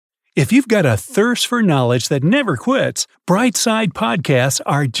If you've got a thirst for knowledge that never quits, Brightside Podcasts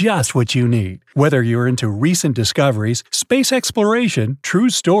are just what you need. Whether you're into recent discoveries, space exploration, true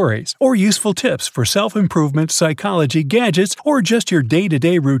stories, or useful tips for self-improvement, psychology, gadgets, or just your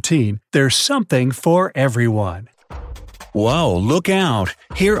day-to-day routine, there's something for everyone. Whoa, look out!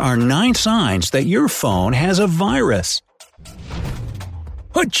 Here are 9 signs that your phone has a virus.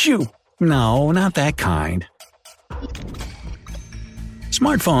 Achoo! No, not that kind.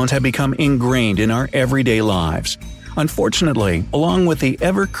 Smartphones have become ingrained in our everyday lives. Unfortunately, along with the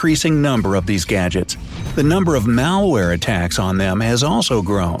ever-increasing number of these gadgets, the number of malware attacks on them has also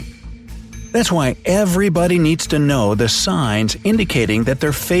grown. That's why everybody needs to know the signs indicating that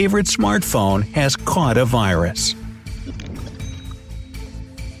their favorite smartphone has caught a virus.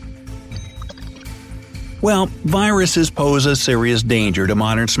 Well, viruses pose a serious danger to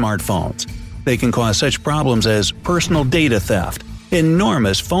modern smartphones. They can cause such problems as personal data theft,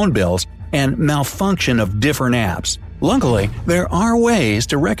 enormous phone bills, and malfunction of different apps. Luckily, there are ways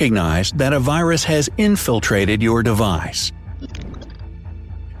to recognize that a virus has infiltrated your device.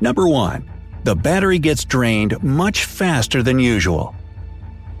 Number 1. The battery gets drained much faster than usual.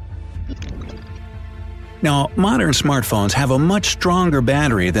 Now, modern smartphones have a much stronger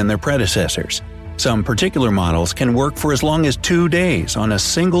battery than their predecessors. Some particular models can work for as long as 2 days on a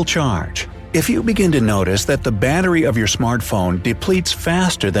single charge. If you begin to notice that the battery of your smartphone depletes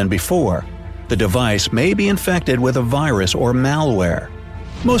faster than before, the device may be infected with a virus or malware.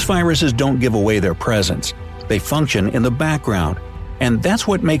 Most viruses don't give away their presence. They function in the background, and that's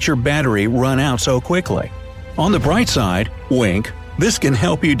what makes your battery run out so quickly. On the bright side, wink, this can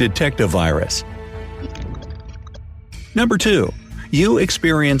help you detect a virus. Number 2. You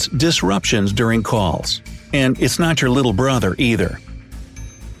experience disruptions during calls. And it's not your little brother either.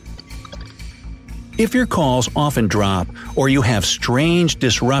 If your calls often drop or you have strange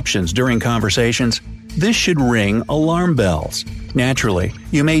disruptions during conversations, this should ring alarm bells. Naturally,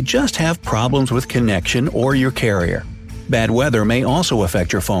 you may just have problems with connection or your carrier. Bad weather may also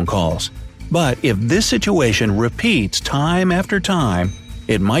affect your phone calls. But if this situation repeats time after time,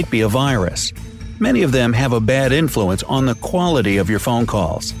 it might be a virus. Many of them have a bad influence on the quality of your phone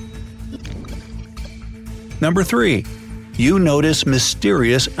calls. Number 3. You notice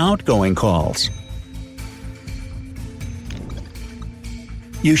mysterious outgoing calls.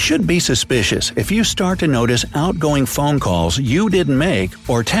 You should be suspicious if you start to notice outgoing phone calls you didn't make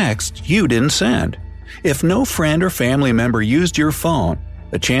or texts you didn't send. If no friend or family member used your phone,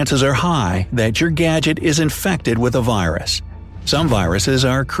 the chances are high that your gadget is infected with a virus. Some viruses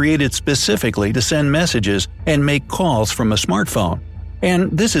are created specifically to send messages and make calls from a smartphone,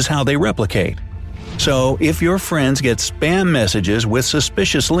 and this is how they replicate. So if your friends get spam messages with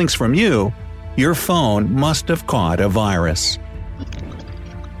suspicious links from you, your phone must have caught a virus.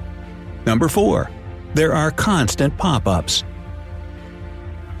 Number 4. There are constant pop-ups.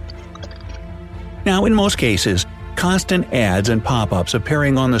 Now, in most cases, constant ads and pop-ups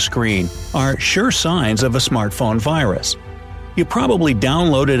appearing on the screen are sure signs of a smartphone virus. You probably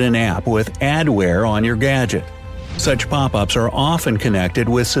downloaded an app with adware on your gadget. Such pop-ups are often connected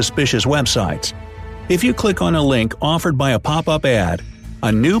with suspicious websites. If you click on a link offered by a pop-up ad,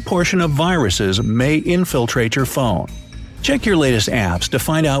 a new portion of viruses may infiltrate your phone. Check your latest apps to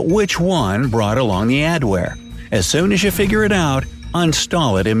find out which one brought along the adware. As soon as you figure it out,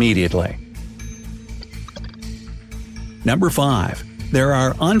 uninstall it immediately. Number 5. There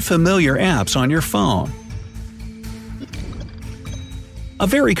are unfamiliar apps on your phone. A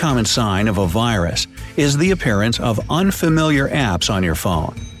very common sign of a virus is the appearance of unfamiliar apps on your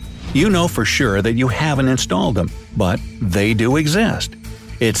phone. You know for sure that you haven't installed them, but they do exist.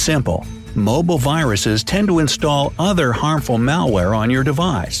 It's simple. Mobile viruses tend to install other harmful malware on your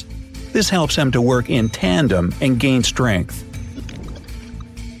device. This helps them to work in tandem and gain strength.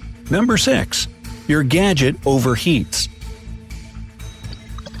 Number 6. Your gadget overheats.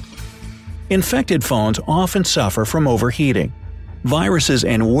 Infected phones often suffer from overheating. Viruses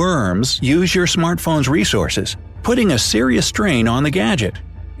and worms use your smartphone's resources, putting a serious strain on the gadget.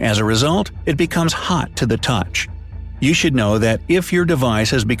 As a result, it becomes hot to the touch. You should know that if your device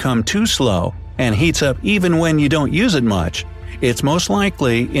has become too slow and heats up even when you don't use it much, it's most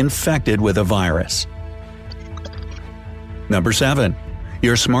likely infected with a virus. Number 7.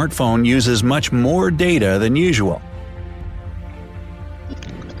 Your smartphone uses much more data than usual.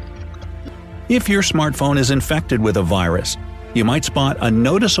 If your smartphone is infected with a virus, you might spot a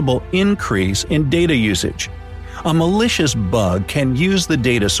noticeable increase in data usage. A malicious bug can use the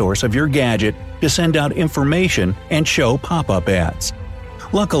data source of your gadget to send out information and show pop-up ads.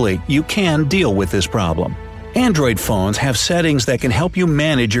 Luckily, you can deal with this problem. Android phones have settings that can help you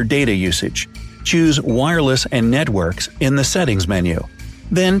manage your data usage. Choose Wireless and Networks in the Settings menu.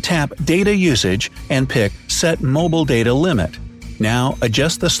 Then tap Data Usage and pick Set Mobile Data Limit. Now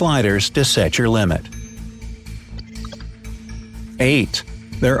adjust the sliders to set your limit. 8.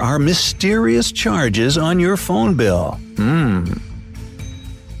 There are mysterious charges on your phone bill. An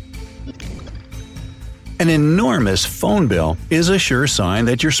enormous phone bill is a sure sign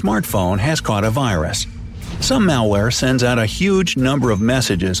that your smartphone has caught a virus. Some malware sends out a huge number of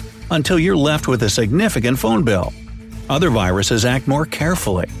messages until you're left with a significant phone bill. Other viruses act more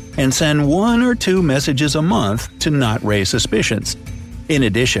carefully and send 1 or 2 messages a month to not raise suspicions. In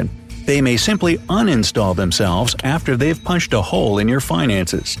addition, they may simply uninstall themselves after they've punched a hole in your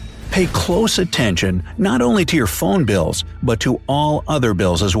finances. Pay close attention not only to your phone bills, but to all other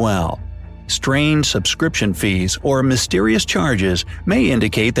bills as well. Strange subscription fees or mysterious charges may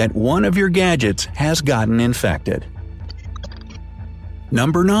indicate that one of your gadgets has gotten infected.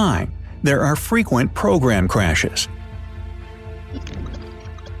 Number 9. There are frequent program crashes.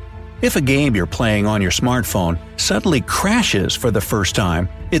 If a game you're playing on your smartphone suddenly crashes for the first time,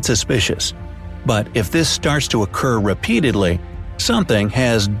 it's suspicious. But if this starts to occur repeatedly, something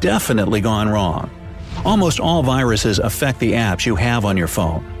has definitely gone wrong. Almost all viruses affect the apps you have on your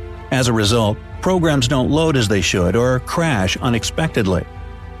phone. As a result, programs don't load as they should or crash unexpectedly.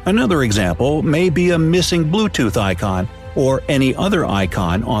 Another example may be a missing Bluetooth icon or any other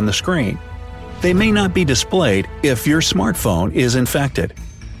icon on the screen. They may not be displayed if your smartphone is infected.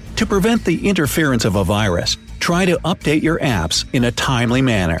 To prevent the interference of a virus, try to update your apps in a timely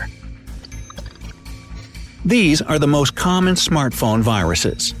manner. These are the most common smartphone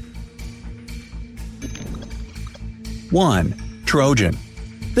viruses. 1. Trojan.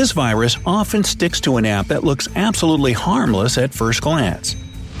 This virus often sticks to an app that looks absolutely harmless at first glance.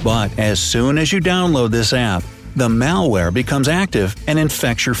 But as soon as you download this app, the malware becomes active and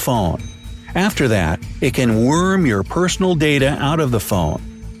infects your phone. After that, it can worm your personal data out of the phone.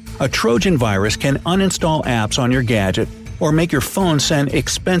 A Trojan virus can uninstall apps on your gadget or make your phone send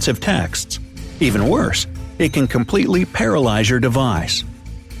expensive texts. Even worse, it can completely paralyze your device.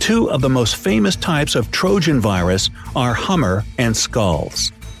 2 of the most famous types of Trojan virus are Hummer and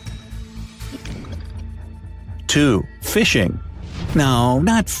Skulls. 2. Phishing. No,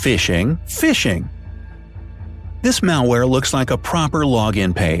 not phishing, phishing. This malware looks like a proper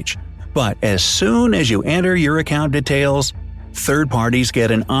login page, but as soon as you enter your account details, third parties get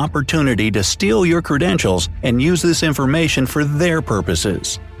an opportunity to steal your credentials and use this information for their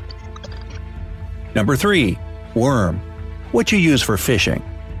purposes. Number 3. Worm. What you use for phishing?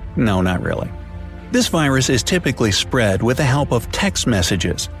 No, not really. This virus is typically spread with the help of text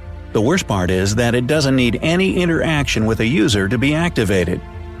messages. The worst part is that it doesn't need any interaction with a user to be activated.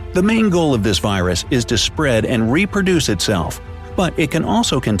 The main goal of this virus is to spread and reproduce itself, but it can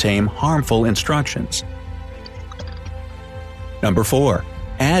also contain harmful instructions. Number 4.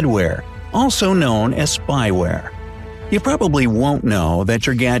 Adware, also known as spyware. You probably won't know that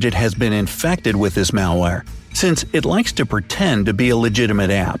your gadget has been infected with this malware, since it likes to pretend to be a legitimate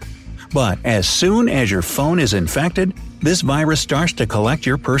app. But as soon as your phone is infected, this virus starts to collect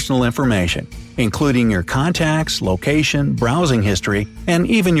your personal information, including your contacts, location, browsing history, and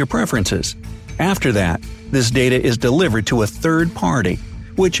even your preferences. After that, this data is delivered to a third party,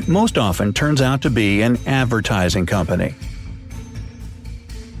 which most often turns out to be an advertising company.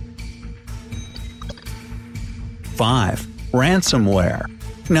 5. Ransomware.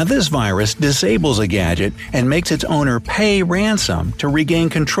 Now this virus disables a gadget and makes its owner pay ransom to regain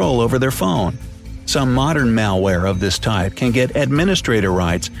control over their phone. Some modern malware of this type can get administrator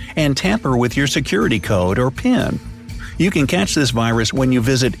rights and tamper with your security code or PIN. You can catch this virus when you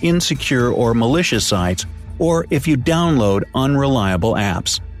visit insecure or malicious sites or if you download unreliable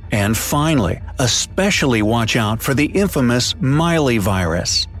apps. And finally, especially watch out for the infamous Miley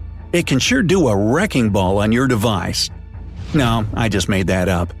virus. It can sure do a wrecking ball on your device. No, I just made that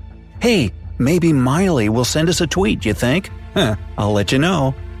up. Hey, maybe Miley will send us a tweet, you think? I'll let you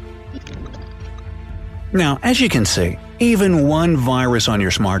know. Now, as you can see, even one virus on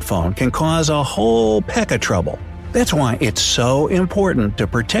your smartphone can cause a whole peck of trouble. That's why it's so important to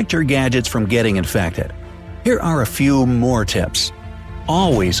protect your gadgets from getting infected. Here are a few more tips.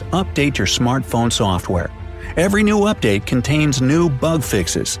 Always update your smartphone software. Every new update contains new bug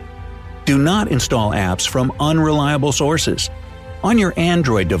fixes. Do not install apps from unreliable sources. On your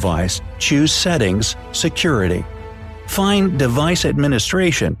Android device, choose Settings, Security. Find Device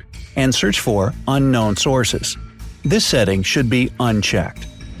Administration and search for Unknown Sources. This setting should be unchecked.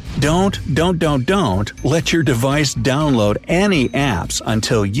 Don't let your device download any apps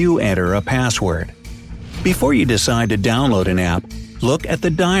until you enter a password. Before you decide to download an app, look at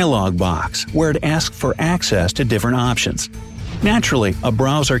the dialog box where it asks for access to different options. Naturally, a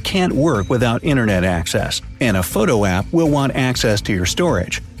browser can't work without internet access, and a photo app will want access to your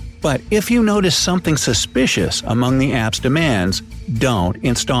storage. But if you notice something suspicious among the app's demands, don't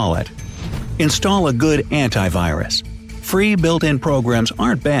install it. Install a good antivirus. Free built-in programs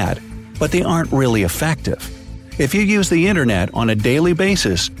aren't bad, but they aren't really effective. If you use the internet on a daily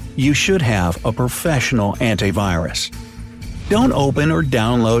basis, you should have a professional antivirus. Don't open or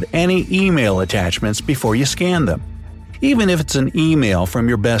download any email attachments before you scan them. Even if it's an email from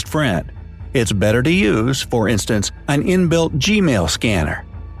your best friend, it's better to use, for instance, an inbuilt Gmail scanner.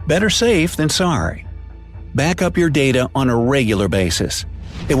 Better safe than sorry. Back up your data on a regular basis.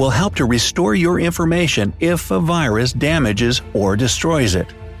 It will help to restore your information if a virus damages or destroys it.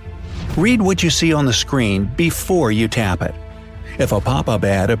 Read what you see on the screen before you tap it. If a pop-up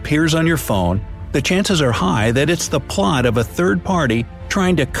ad appears on your phone, the chances are high that it's the plot of a third party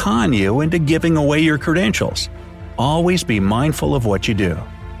trying to con you into giving away your credentials. Always be mindful of what you do.